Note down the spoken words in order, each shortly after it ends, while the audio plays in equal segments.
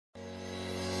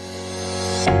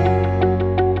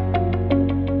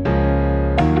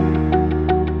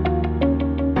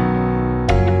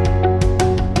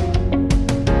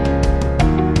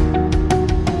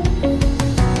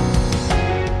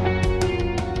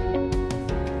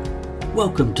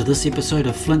Welcome to this episode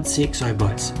of Flint's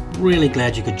CxObytes. Really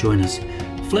glad you could join us.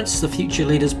 Flint's the Future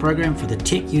Leaders Program for the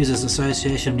Tech Users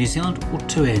Association of New Zealand, or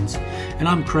TUANZ, and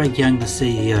I'm Craig Young, the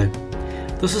CEO.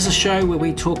 This is a show where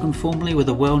we talk informally with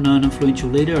a well-known influential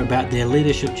leader about their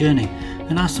leadership journey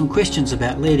and ask some questions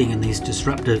about leading in these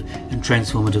disruptive and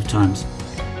transformative times.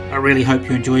 I really hope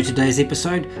you enjoyed today's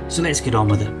episode, so let's get on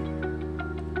with it.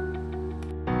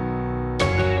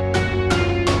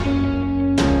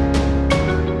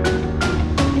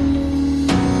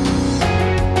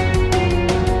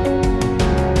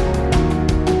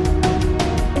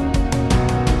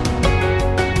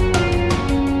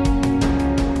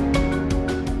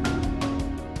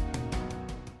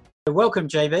 Welcome,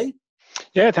 JB.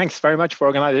 Yeah, thanks very much for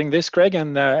organizing this, Craig,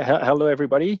 and hello,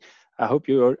 everybody. I hope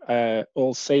you're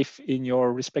all safe in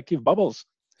your respective bubbles.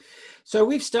 So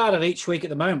we've started each week at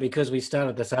the moment, because we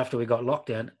started this after we got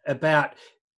lockdown, about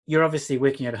you're obviously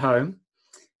working at home.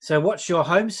 So what's your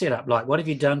home setup like? What have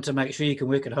you done to make sure you can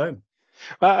work at home?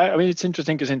 Well, I mean, it's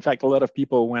interesting because, in fact, a lot of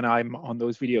people, when I'm on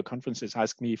those video conferences,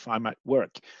 ask me if I'm at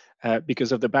work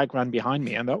because of the background behind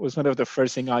me. And that was one of the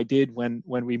first things I did when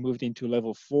we moved into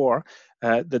level 4.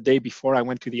 The day before, I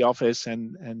went to the office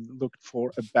and looked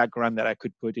for a background that I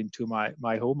could put into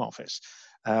my home office.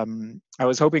 I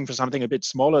was hoping for something a bit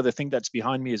smaller. The thing that's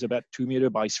behind me is about 2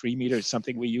 meters by 3 meters,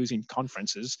 something we use in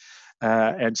conferences.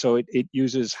 And so it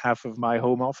uses half of my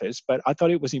home office. But I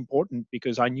thought it was important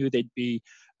because I knew there'd be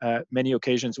many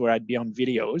occasions where I'd be on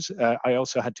videos. I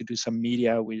also had to do some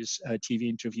media with TV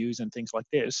interviews and things like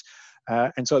this.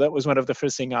 And so that was one of the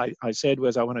first things I said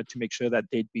was I wanted to make sure that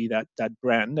they'd be that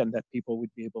brand and that people would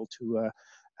be able to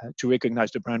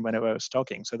recognize the brand whenever I was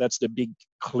talking. So that's the big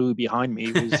clue behind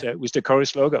me was the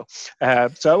Chorus logo. So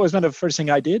that was one of the first things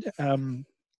I did. I'm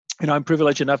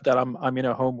privileged enough that I'm in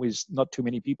a home with not too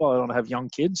many people. I don't have young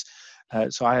kids.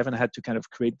 So I haven't had to kind of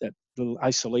create that little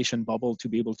isolation bubble to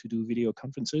be able to do video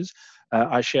conferences.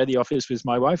 I share the office with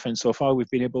my wife, and so far we've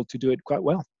been able to do it quite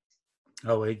well.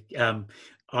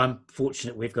 I'm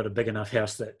fortunate we've got a big enough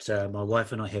house that my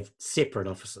wife and I have separate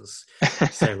offices.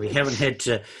 So we haven't had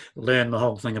to learn the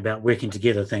whole thing about working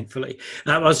together, thankfully.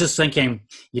 I was just thinking,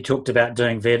 you talked about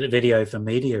doing video for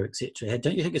media, etc.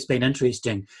 Don't you think it's been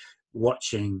interesting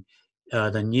watching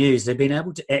the news? They've been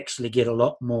able to actually get a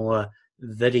lot more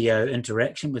video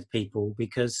interaction with people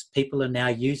because people are now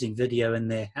using video in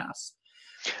their house.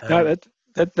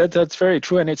 That's very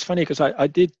true, and it's funny because I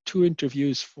did 2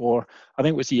 interviews for, I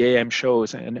think it was the AM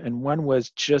shows, and one was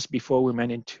just before we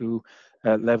went into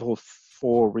level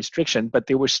 4 restriction, but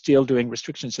they were still doing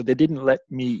restrictions, so they didn't let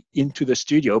me into the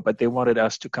studio, but they wanted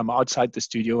us to come outside the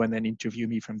studio and then interview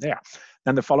me from there.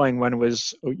 And the following one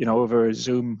was, over a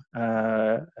Zoom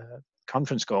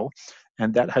conference call,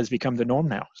 and that has become the norm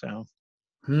now. So.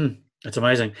 That's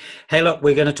amazing. Hey, look,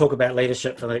 we're going to talk about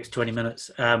leadership for the next 20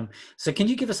 minutes. So can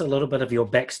you give us a little bit of your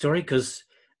backstory? Because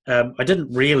I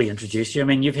didn't really introduce you. I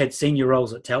mean, you've had senior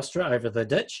roles at Telstra over the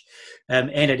ditch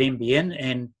and at NBN.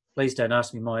 And please don't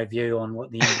ask me my view on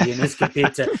what the NBN is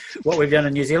compared to what we've done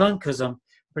in New Zealand, because I'm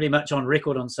pretty much on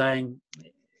record on saying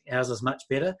ours is much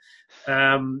better.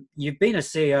 You've been a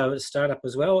CEO at a startup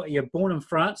as well. You're born in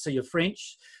France, so you're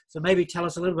French. So maybe tell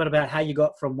us a little bit about how you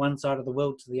got from one side of the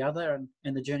world to the other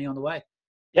and the journey on the way.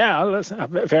 Yeah, I'm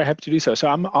very happy to do so. So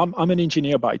I'm an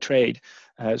engineer by trade.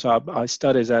 So I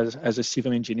studied as a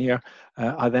civil engineer.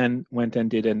 I then went and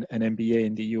did an MBA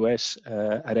in the US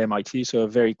at MIT. So a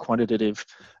very quantitative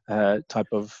type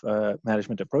of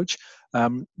management approach.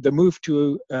 The move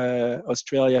to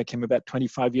Australia came about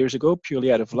 25 years ago,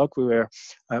 purely out of luck.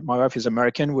 My wife is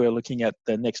American. We were looking at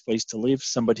the next place to live.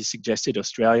 Somebody suggested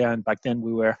Australia, and back then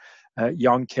we were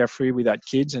young, carefree, without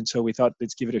kids, and so we thought,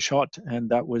 let's give it a shot. And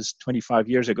that was 25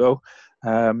 years ago.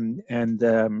 I'm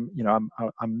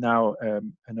now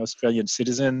an Australian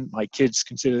citizen. My kids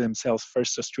consider themselves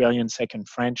first Australian, second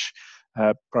French,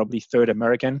 probably third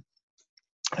American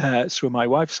through my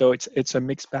wife. So it's a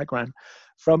mixed background.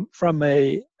 From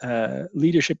a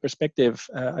leadership perspective,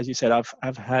 as you said,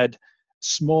 I've had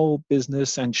small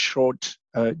business and short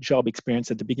job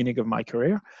experience at the beginning of my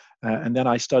career. And then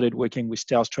I started working with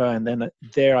Telstra, and then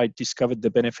there I discovered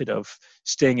the benefit of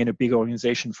staying in a big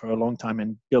organization for a long time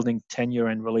and building tenure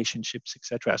and relationships,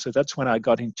 etc. So that's when I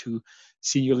got into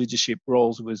senior leadership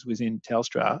roles within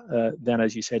Telstra. Then,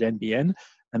 as you said, NBN,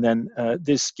 and then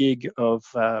this gig of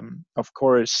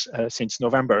Chorus since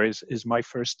November is my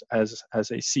first as a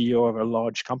CEO of a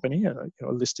large company,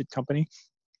 a listed company.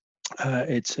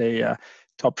 It's a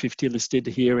top 50 listed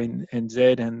here in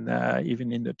NZ and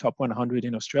even in the top 100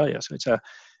 in Australia. So it's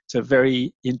a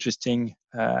very interesting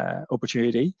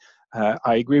opportunity.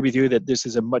 I agree with you that this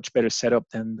is a much better setup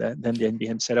than the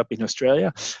NBN setup in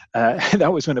Australia.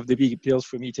 That was one of the big appeals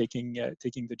for me taking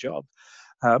the job.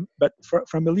 But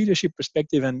from a leadership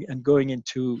perspective and going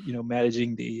into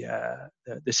managing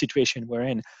the situation we're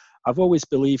in, I've always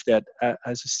believed that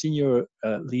as a senior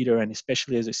leader and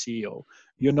especially as a CEO,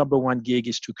 your number one gig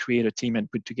is to create a team and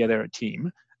put together a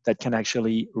team that can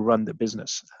actually run the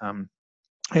business.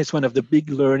 It's one of the big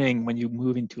learning when you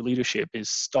move into leadership is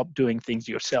stop doing things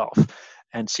yourself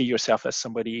and see yourself as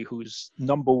somebody whose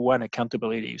number one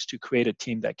accountability is to create a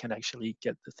team that can actually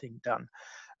get the thing done.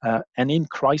 And in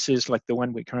crises like the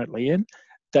one we're currently in,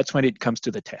 that's when it comes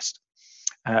to the test.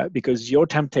 Because your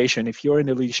temptation, if you're in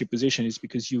a leadership position, is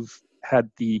because you've had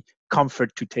the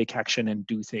comfort to take action and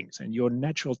do things. And your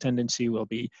natural tendency will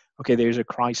be, okay, there's a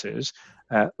crisis.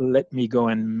 Let me go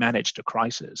and manage the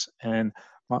crisis. And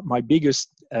my biggest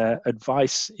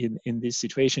advice in this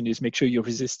situation is make sure you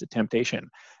resist the temptation.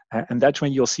 And that's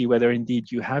when you'll see whether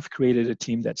indeed you have created a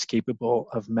team that's capable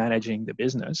of managing the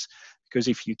business. Because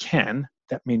if you can,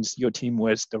 that means your team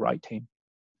was the right team.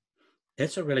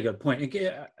 That's a really good point.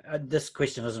 Again, this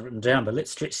question isn't written down, but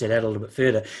let's stretch that out a little bit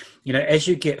further. As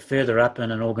you get further up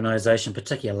in an organization,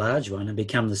 particularly a large one, and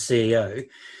become the CEO,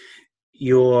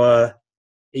 you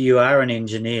are an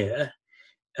engineer.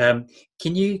 Can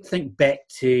you think back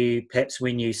to perhaps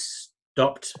when you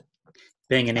stopped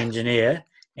being an engineer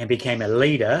and became a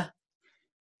leader?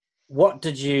 What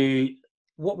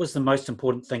was the most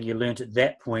important thing you learned at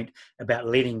that point about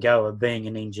letting go of being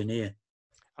an engineer?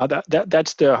 I think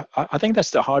that's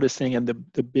the hardest thing and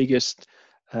the biggest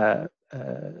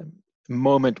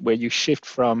moment where you shift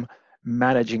from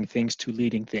managing things to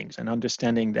leading things and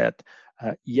understanding that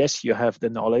yes, you have the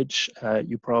knowledge,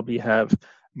 you probably have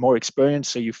more experience,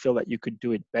 so you feel that you could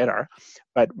do it better,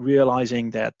 but realizing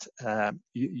that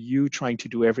you trying to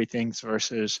do everything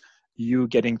versus you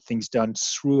getting things done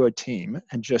through a team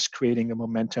and just creating a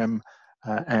momentum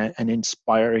and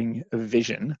inspiring a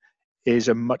vision is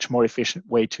a much more efficient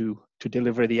way to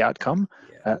deliver the outcome.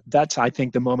 Yeah. That's, I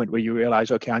think, the moment where you realize,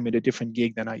 okay, I'm in a different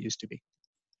gig than I used to be.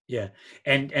 Yeah,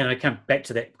 and I come back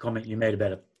to that comment you made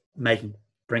about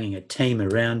bringing a team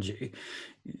around you.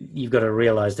 You've got to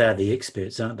realize they're the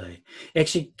experts, aren't they?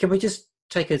 Actually, can we just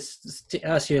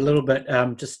ask you a little bit,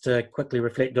 just to quickly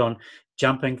reflect on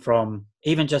jumping from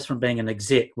being an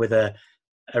exec with a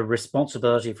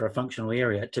responsibility for a functional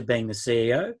area to being the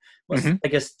CEO? What's the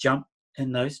biggest jump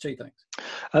in those two things?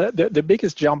 The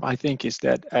biggest jump, I think, is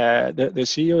that the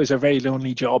CEO is a very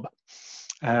lonely job.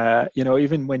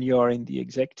 Even when you're in the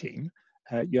exec team,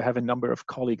 you have a number of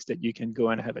colleagues that you can go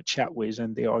and have a chat with,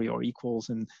 and they are your equals,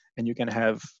 and you can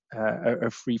have a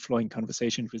free-flowing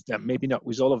conversation with them. Maybe not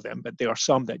with all of them, but there are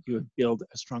some that you build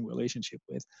a strong relationship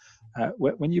with.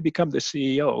 When you become the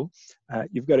CEO,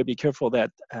 you've got to be careful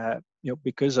that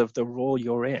because of the role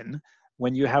you're in,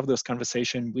 when you have those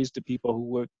conversations with the people who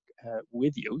work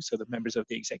with you, so the members of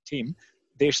the exec team,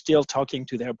 they're still talking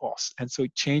to their boss. And so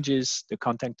it changes the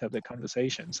content of the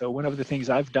conversation. So one of the things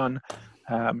I've done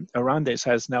around this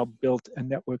has now built a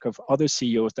network of other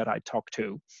CEOs that I talk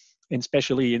to, and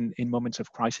especially in moments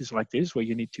of crisis like this, where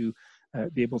you need to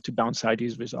be able to bounce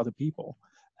ideas with other people.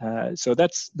 So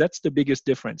that's the biggest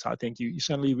difference. I think you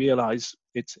suddenly realize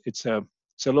it's a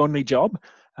lonely job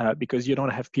because you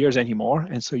don't have peers anymore.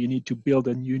 And so you need to build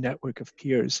a new network of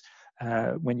peers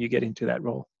when you get into that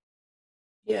role.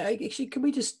 Yeah, actually, can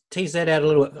we just tease that out a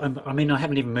little bit? I mean, I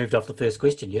haven't even moved off the first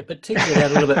question yet, but tease it out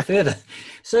a little bit further.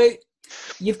 So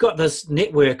you've got this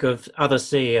network of other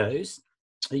CEOs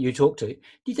that you talk to. Do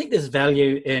you think there's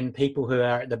value in people who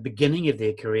are at the beginning of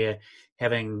their career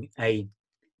having a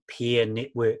peer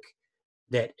network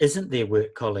that isn't their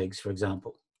work colleagues, for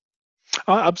example?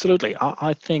 Absolutely.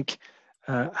 I think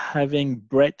having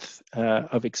breadth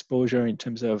of exposure in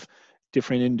terms of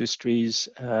different industries,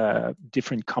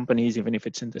 different companies, even if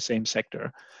it's in the same sector,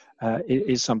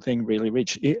 is something really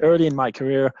rich. Early in my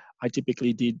career, I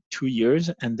typically did 2 years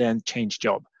and then changed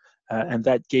job. And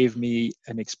that gave me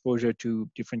an exposure to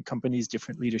different companies,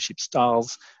 different leadership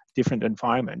styles, different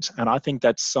environments. And I think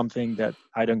that's something that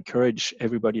I'd encourage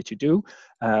everybody to do.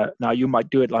 Now, you might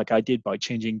do it like I did by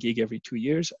changing gig every 2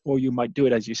 years, or you might do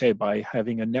it, as you say, by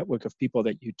having a network of people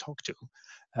that you talk to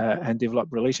and develop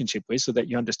relationship with so that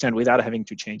you understand without having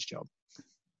to change job.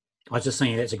 I was just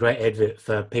thinking that's a great advert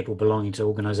for people belonging to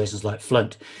organisations like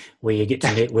Flint, where you get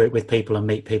to network with people and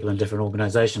meet people in different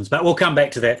organisations. But we'll come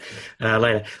back to that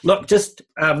later. Look, just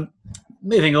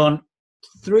moving on,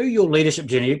 through your leadership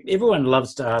journey, everyone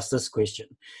loves to ask this question.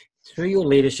 through your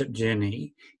leadership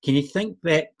journey, can you think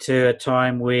back to a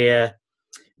time where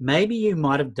maybe you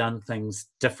might have done things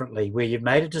differently, where you've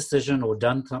made a decision or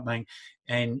done something,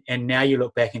 and now you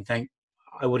look back and think,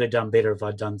 I would have done better if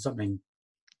I'd done something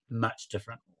much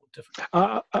different.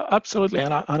 Absolutely,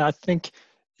 and I think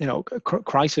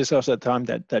crises are the time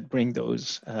that bring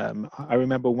those. I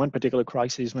remember one particular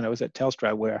crisis when I was at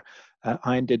Telstra where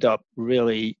I ended up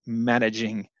really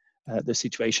managing the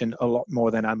situation a lot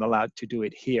more than I'm allowed to do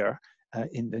it here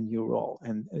in the new role.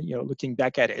 And looking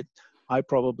back at it, I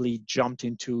probably jumped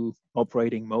into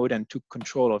operating mode and took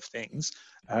control of things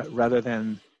rather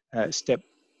than step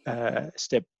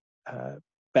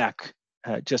back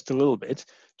just a little bit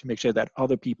to make sure that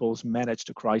other people's managed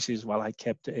the crisis while I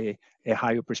kept a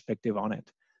higher perspective on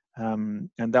it. And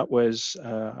that was,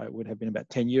 it would have been about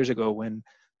 10 years ago when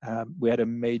we had a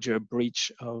major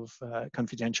breach of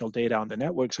confidential data on the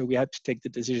network. So we had to take the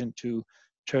decision to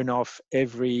turn off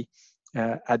every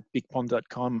at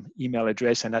bigpond.com email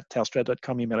address and at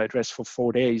telstra.com email address for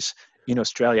 4 days in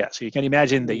Australia. So you can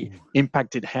imagine the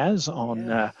impact it has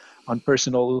on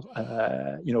personal,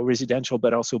 residential,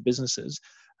 but also businesses.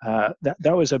 That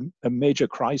was a major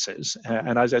crisis.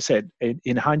 And as I said,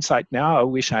 in hindsight now, I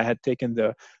wish I had taken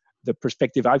the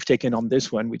perspective I've taken on this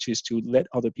one, which is to let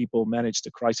other people manage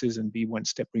the crisis and be one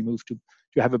step removed to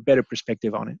have a better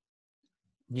perspective on it.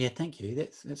 Yeah, thank you.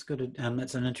 That's good.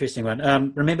 That's an interesting one.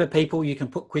 Remember, people, you can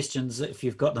put questions if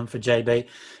you've got them for JB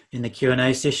in the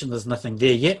Q&A session. There's nothing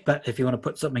there yet, but if you want to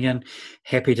put something in,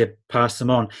 happy to pass them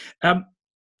on.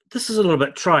 This is a little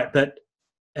bit trite, but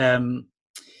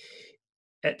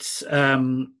it's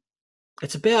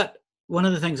about one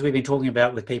of the things we've been talking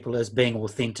about with people is being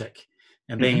authentic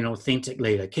and being an authentic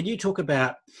leader. Can you talk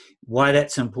about why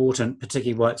that's important,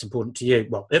 particularly why it's important to you?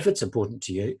 Well, if it's important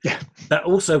to you, but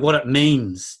also what it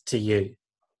means to you.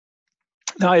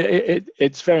 No,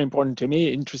 it's very important to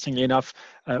me. Interestingly enough,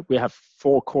 we have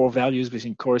 4 core values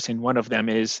within course, and one of them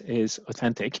is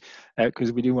authentic,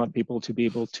 because we do want people to be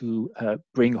able to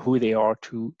bring who they are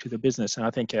to the business. And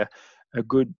I think a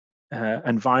good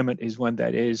environment is one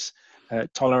that is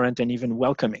tolerant and even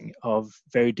welcoming of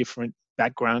very different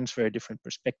backgrounds, very different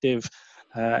perspective,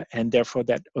 and therefore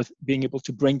that being able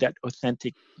to bring that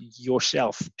authentic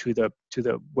yourself to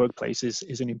the workplace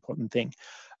is an important thing.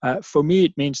 For me,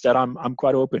 it means that I'm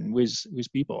quite open with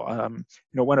people.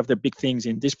 One of the big things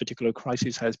in this particular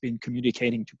crisis has been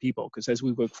communicating to people, because as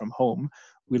we work from home,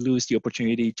 we lose the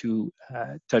opportunity to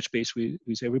touch base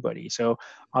with everybody. So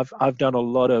I've done a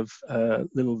lot of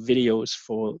little videos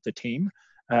for the team.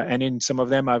 And in some of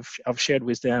them, I've shared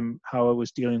with them how I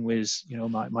was dealing with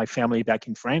my family back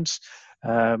in France,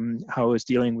 how I was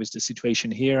dealing with the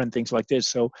situation here, and things like this.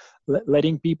 So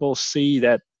letting people see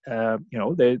that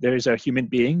there's a human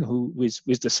being who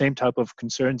with the same type of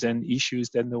concerns and issues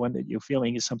than the one that you're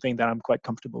feeling is something that I'm quite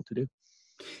comfortable to do.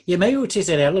 Yeah, maybe we'll test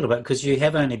that out a little bit, because you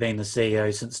have only been the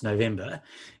CEO since November,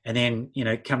 and then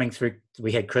coming through,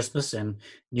 we had Christmas, and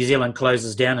New Zealand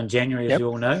closes down in January, as you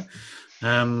all know.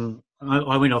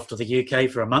 I went off to the UK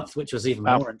for a month, which was even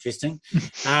more interesting.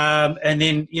 And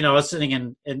then, I was sitting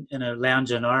in a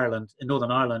lounge in Ireland, in Northern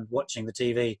Ireland, watching the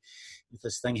TV with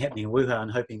this thing happening in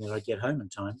Wuhan, hoping that I'd get home in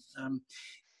time.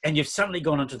 And you've suddenly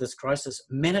gone into this crisis,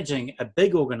 managing a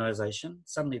big organisation,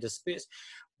 suddenly dispersed.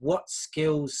 What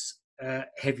skills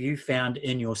have you found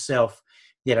in yourself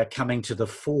that are coming to the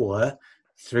fore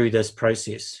through this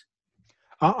process?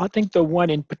 I think the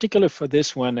one in particular for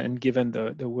this one, and given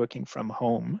the working from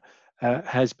home,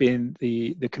 has been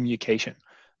the communication.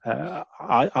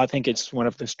 I think it's one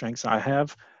of the strengths I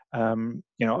have. A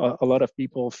lot of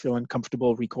people feel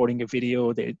uncomfortable recording a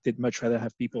video. They'd much rather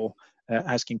have people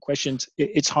asking questions.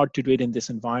 It's hard to do it in this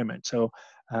environment. So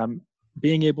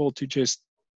being able to just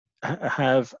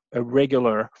have a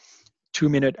regular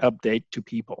 2-minute update to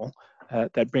people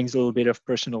that brings a little bit of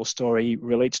personal story,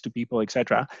 relates to people,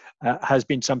 etc., has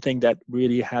been something that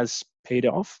really has paid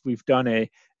off. We've done a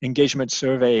engagement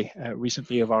survey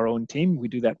recently of our own team. We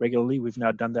do that regularly. We've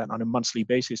now done that on a monthly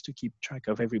basis to keep track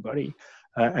of everybody.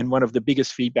 And one of the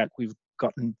biggest feedback we've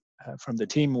gotten from the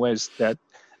team was that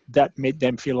made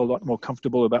them feel a lot more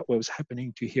comfortable about what was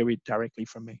happening to hear it directly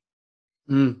from me.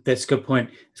 That's a good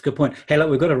point. It's a good point. Hey, look,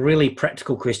 we've got a really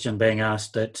practical question being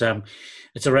asked. That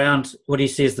it's around, what do you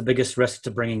see as the biggest risk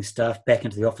to bringing staff back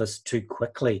into the office too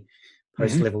quickly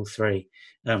post level 3?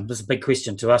 This is a big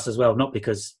question to us as well, not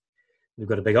because we've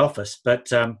got a big office,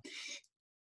 but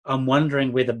I'm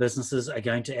wondering whether businesses are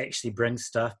going to actually bring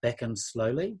staff back in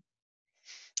slowly.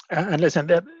 And listen,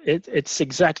 it's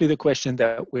exactly the question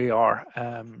that we are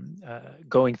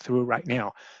going through right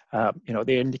now.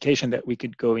 The indication that we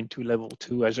could go into level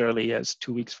 2 as early as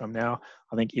 2 weeks from now.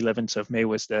 I think 11th of May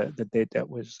was the date that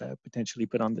was potentially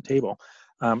put on the table.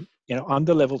 On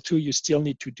the level 2, you still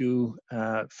need to do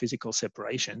physical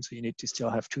separation. So you need to still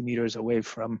have 2 meters away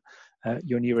from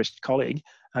your nearest colleague.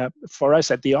 For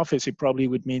us at the office, it probably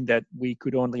would mean that we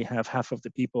could only have half of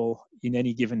the people in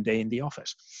any given day in the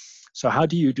office. So how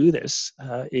do you do this?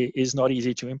 It is not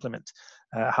easy to implement.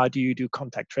 How do you do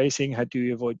contact tracing? How do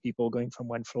you avoid people going from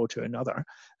one floor to another?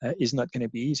 Is not going to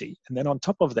be easy. And then on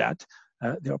top of that,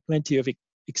 there are plenty of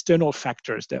external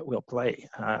factors that will play.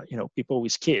 People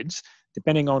with kids,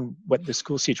 depending on what the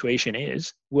school situation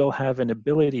is, will have an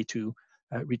ability to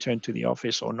return to the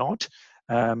office or not.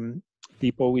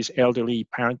 People with elderly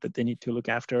parent that they need to look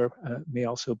after may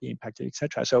also be impacted,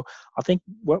 etc. So I think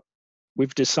what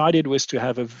we've decided was to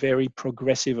have a very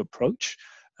progressive approach,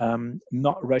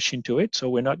 not rush into it. So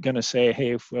we're not going to say,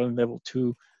 hey, if we're in level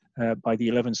 2 by the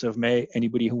 11th of May,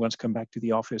 anybody who wants to come back to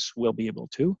the office will be able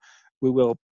to. We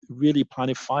will really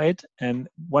planify it. And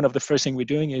one of the first things we're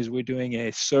doing is we're doing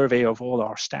a survey of all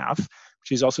our staff,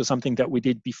 which is also something that we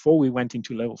did before we went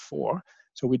into level 4.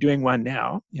 So we're doing one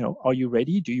now. Are you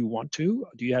ready? Do you want to?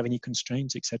 Do you have any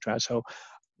constraints, etc.? So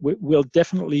we'll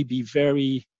definitely be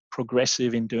very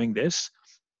progressive in doing this.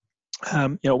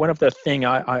 One of the things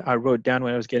I wrote down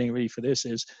when I was getting ready for this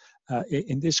is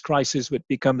in this crisis, what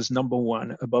becomes number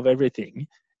one above everything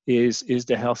is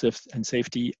the health and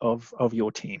safety of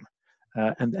your team,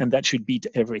 and that should beat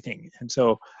everything. And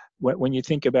so when you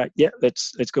think about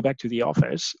let's go back to the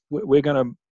office, we're going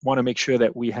to want to make sure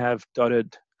that we have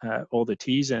dotted all the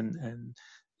T's and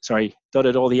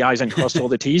dotted all the I's and crossed all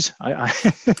the T's.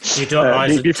 You dot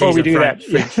I's and before T's we in do French.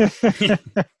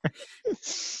 that.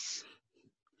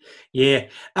 Yeah.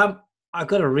 I've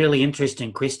got a really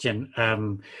interesting question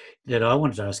that I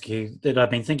wanted to ask you that I've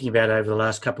been thinking about over the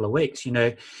last couple of weeks.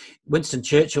 Winston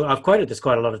Churchill, I've quoted this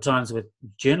quite a lot of times with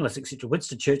journalists, etc.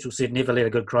 Winston Churchill said, never let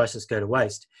a good crisis go to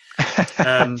waste.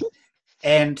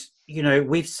 And,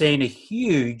 we've seen a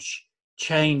huge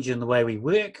change in the way we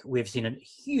work. We've seen a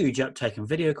huge uptake in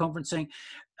video conferencing.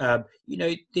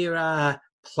 There are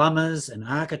plumbers and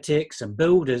architects and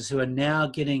builders who are now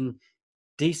getting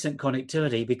decent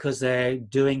connectivity because they're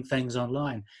doing things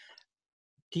online.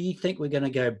 Do you think we're going to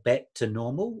go back to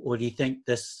normal, or do you think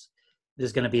there's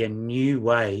going to be a new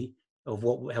way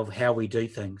of how we do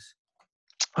things?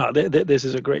 This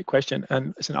is a great question,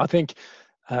 and listen, I think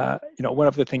one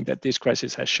of the things that this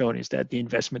crisis has shown is that the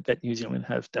investment that New Zealand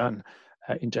has done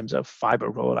in terms of fiber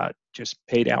rollout just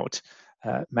paid out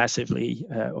massively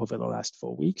over the last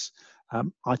 4 weeks.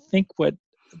 I think what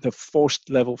the forced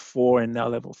level 4 and now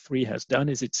level 3 has done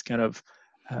is it's kind of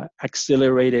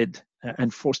accelerated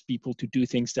and forced people to do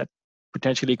things that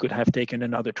potentially could have taken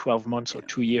another 12 months or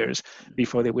 2 years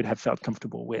before they would have felt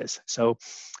comfortable with. So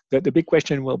the big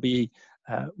question will be,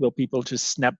 will people just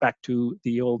snap back to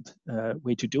the old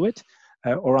way to do it?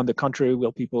 Or on the contrary,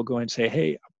 will people go and say,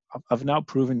 hey, I've now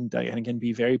proven that I can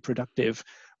be very productive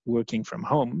working from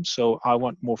home, so I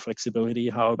want more flexibility.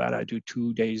 How about I do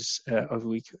 2 days a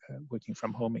week working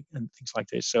from home and things like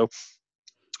this? So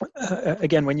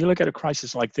again, when you look at a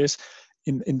crisis like this,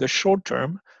 in the short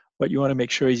term, what you want to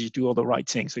make sure is you do all the right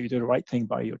things. So you do the right thing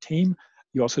by your team.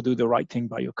 You also do the right thing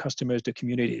by your customers, the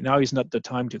community. Now is not the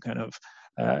time to kind of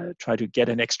try to get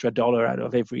an extra dollar out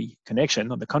of every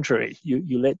connection. On the contrary,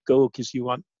 you let go because you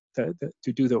want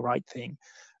to do the right thing.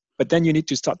 But then you need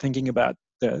to start thinking about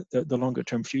the longer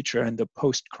term future and the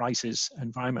post-crisis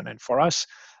environment. And for us,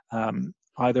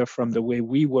 either from the way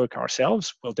we work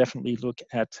ourselves, we'll definitely look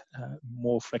at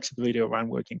more flexibility around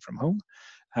working from home.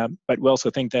 But we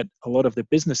also think that a lot of the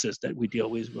businesses that we deal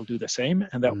with will do the same,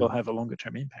 and that will have a longer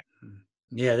term impact.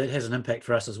 Yeah, that has an impact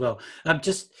for us as well.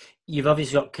 You've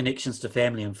obviously got connections to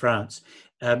family in France.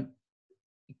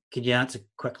 Could you answer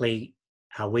quickly,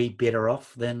 are we better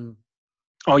off than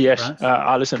Oh, yes.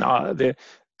 France? Listen,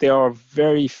 there are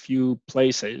very few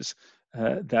places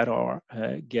that are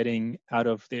getting out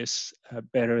of this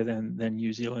better than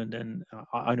New Zealand. And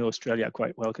I know Australia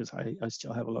quite well because I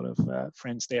still have a lot of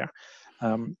friends there.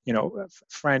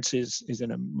 France is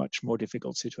in a much more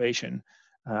difficult situation,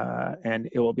 and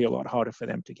it will be a lot harder for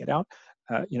them to get out.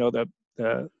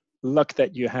 The luck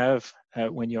that you have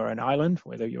when you're an island,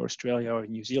 whether you're Australia or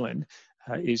New Zealand,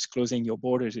 is closing your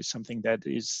borders is something that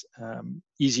is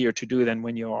easier to do than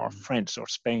when you are France or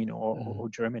Spain or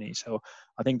Germany. So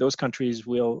I think those countries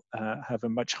will have a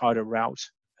much harder route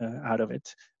out of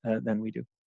it than we do.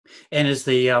 And is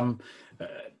the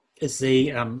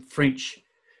French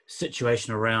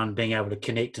situation around being able to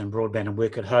connect and broadband and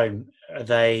work at home, are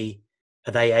they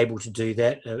able to do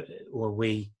that, or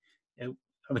we?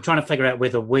 I'm trying to figure out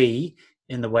whether we,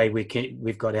 in the way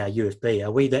we've got our USB,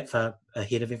 are we that far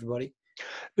ahead of everybody?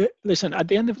 Listen, at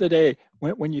the end of the day,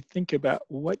 when you think about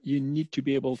what you need to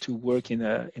be able to work in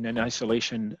an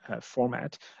isolation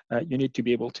format, you need to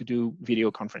be able to do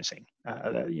video conferencing.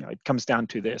 It comes down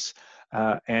to this.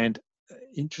 And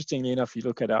interestingly enough, you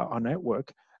look at our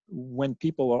network, when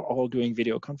people are all doing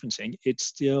video conferencing, it's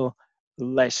still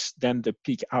less than the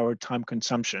peak hour time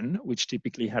consumption, which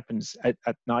typically happens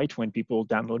at night when people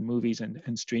download movies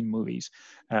and stream movies.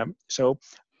 So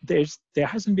there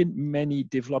hasn't been many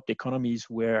developed economies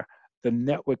where the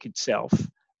network itself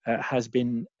has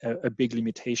been a big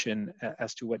limitation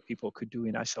as to what people could do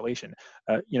in isolation.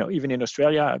 Even in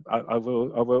Australia, I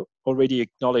will already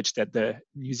acknowledge that the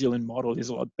New Zealand model is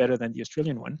a lot better than the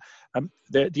Australian one.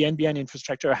 The NBN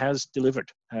infrastructure has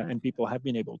delivered, and people have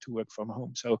been able to work from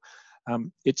home. So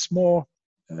it's more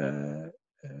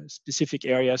specific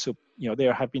areas. So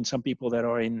there have been some people that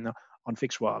are on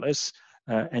fixed wireless.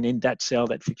 And in that cell,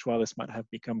 that fixed wireless might have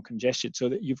become congested, so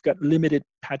that you've got limited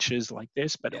patches like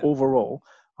this. But overall,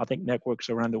 I think networks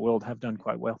around the world have done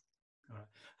quite well.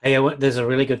 Hey, there's a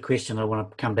really good question I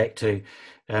want to come back to,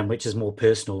 which is more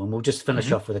personal, and we'll just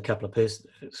finish off with a couple of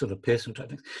sort of personal type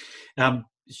things.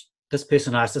 This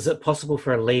person asked, is it possible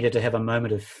for a leader to have a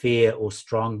moment of fear or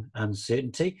strong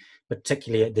uncertainty,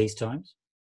 particularly at these times?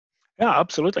 Yeah,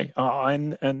 absolutely.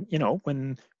 And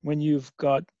when you've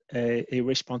got a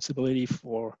responsibility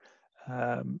for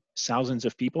thousands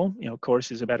of people,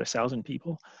 Chorus is about 1,000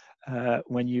 people.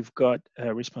 When you've got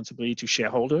a responsibility to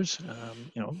shareholders,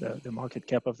 the market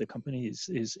cap of the company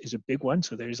is a big one,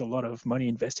 so there is a lot of money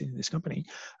invested in this company.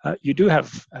 You do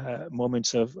have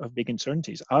moments of big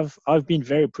uncertainties. I've been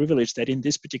very privileged that in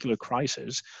this particular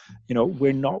crisis,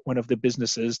 we're not one of the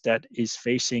businesses that is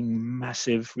facing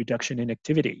massive reduction in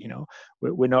activity.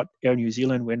 We're not Air New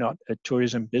Zealand, we're not a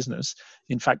tourism business.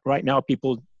 In fact, right now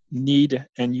people need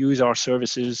and use our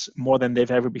services more than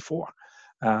they've ever before.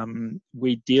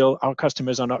 Our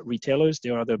customers are not retailers, they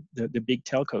are the big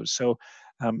telcos. So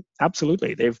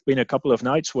absolutely, there have been a couple of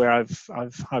nights where I've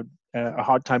had a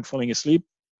hard time falling asleep,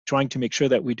 trying to make sure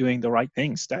that we're doing the right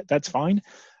things. That's fine.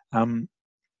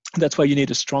 That's why you need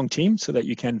a strong team, so that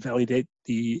you can validate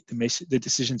the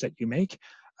decisions that you make.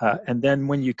 And then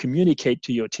when you communicate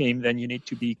to your team, then you need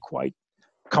to be quite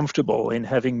comfortable in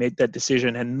having made that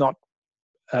decision and not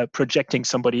projecting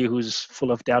somebody who's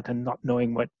full of doubt and not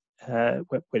knowing what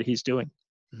he's doing.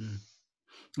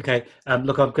 Okay.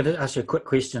 Look, I'm going to ask you a quick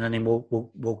question, and then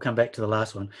we'll come back to the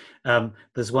last one.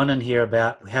 There's one in here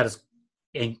about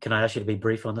and can I ask you to be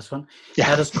brief on this one? Yeah.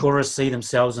 How does Chorus see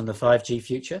themselves in the 5G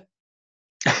future?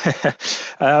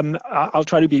 I'll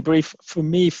try to be brief. For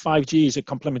me, 5G is a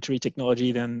complementary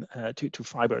technology then to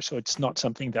fiber. So it's not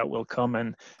something that will come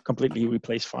and completely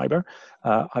replace fiber.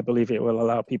 I believe it will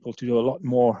allow people to do a lot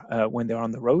more when they're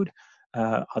on the road.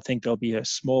 I think there'll be a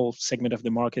small segment of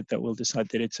the market that will decide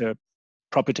that it's a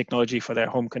proper technology for their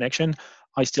home connection.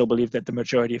 I still believe that the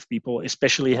majority of people,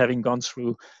 especially having gone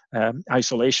through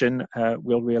isolation,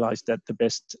 will realize that the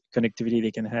best connectivity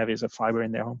they can have is a fiber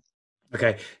in their home.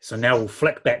 Okay, so now we'll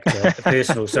flick back to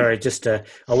personal. Sorry,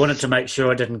 I wanted to make sure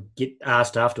I didn't get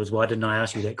asked afterwards, why didn't I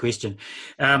ask you that question?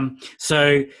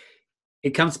 So it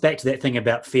comes back to that thing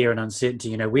about fear and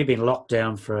uncertainty. We've been locked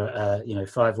down for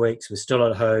 5 weeks. We're still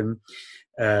at home.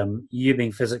 You've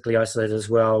been physically isolated as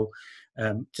well.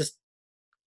 Just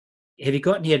have you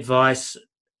got any advice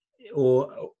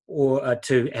or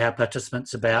to our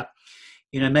participants about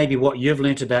maybe what you've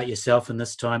learnt about yourself in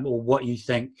this time, or what you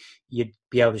think you'd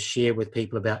be able to share with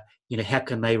people about how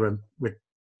can they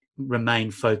remain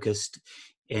focused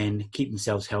and keep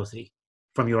themselves healthy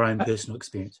from your own personal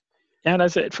experience? And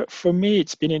as for me,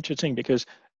 it's been interesting because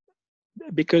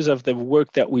of the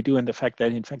work that we do and the fact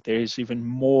that, in fact, there is even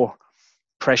more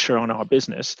pressure on our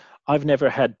business. I've never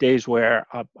had days where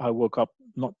I woke up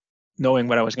not knowing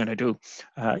what I was going to do.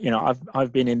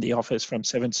 I've been in the office from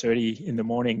 7:30 in the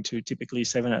morning to typically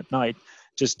 7 at night,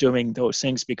 just doing those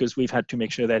things because we've had to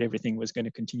make sure that everything was going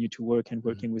to continue to work and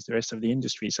working with the rest of the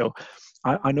industry. So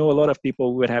I know a lot of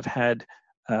people would have had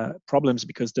problems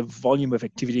because the volume of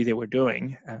activity they were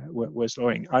doing was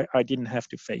lowering. I didn't have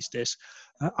to face this.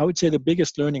 I would say the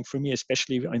biggest learning for me,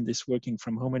 especially in this working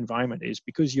from home environment, is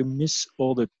because you miss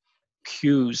all the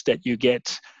cues that you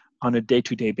get on a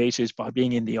day-to-day basis by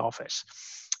being in the office.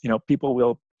 People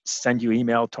will send you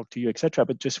email, talk to you, etc.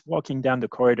 But just walking down the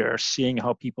corridor, seeing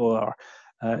how people are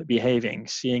behaving,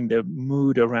 seeing the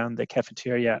mood around the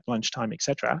cafeteria at lunchtime,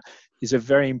 etc., is a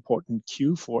very important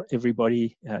cue for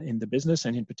everybody in the business,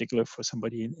 and in particular for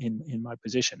somebody in my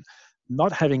position.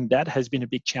 Not having that has been a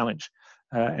big challenge.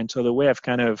 And so the way I've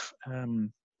kind of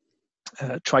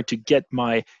tried to get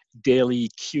my daily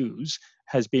cues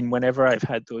has been, whenever I've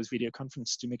had those video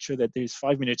conferences, to make sure that there's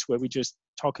 5 minutes where we just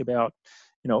talk about,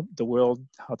 the world,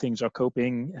 how things are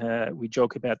coping. We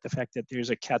joke about the fact that there's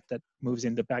a cat that moves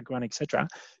in the background, etc.,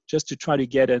 just to try to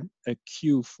get a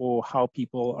cue for how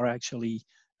people are actually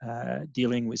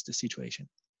dealing with the situation.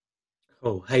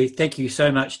 Cool. Hey, thank you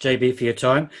so much, JB, for your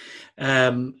time.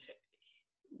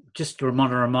 Just to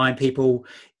remind people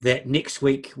that next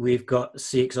week we've got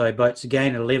CxObytes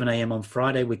again at 11 a.m. on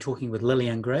Friday. We're talking with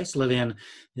Lillian Grace. Lillian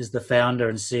is the founder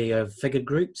and CEO of Figured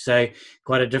Group, so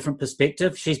quite a different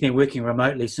perspective. She's been working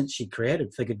remotely since she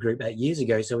created Figured Group 8 years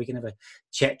ago, so we can have a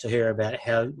chat to her about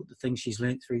how the things she's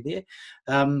learned through there.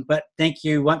 But thank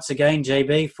you once again,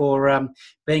 JB, for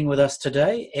being with us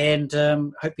today, and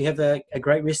hope you have a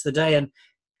great rest of the day, and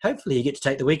hopefully you get to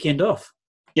take the weekend off.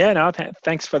 Yeah, no,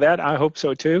 thanks for that. I hope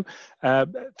so too.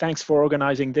 Thanks for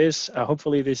organizing this.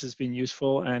 Hopefully this has been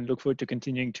useful, and look forward to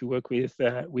continuing to work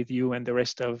with you and the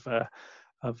rest of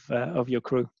your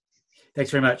crew.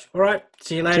 Thanks very much. All right.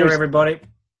 See you later, Cheers. everybody.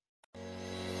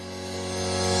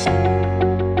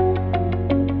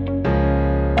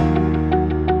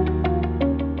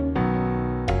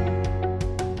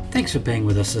 Thanks for being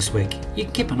with us this week. You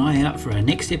can keep an eye out for our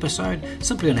next episode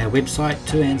simply on our website,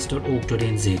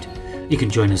 tuans.org.nz. You can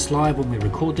join us live when we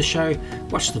record the show,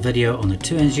 watch the video on the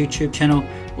Tuans YouTube channel,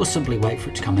 or simply wait for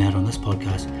it to come out on this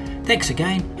podcast. Thanks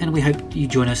again, and we hope you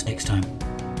join us next time.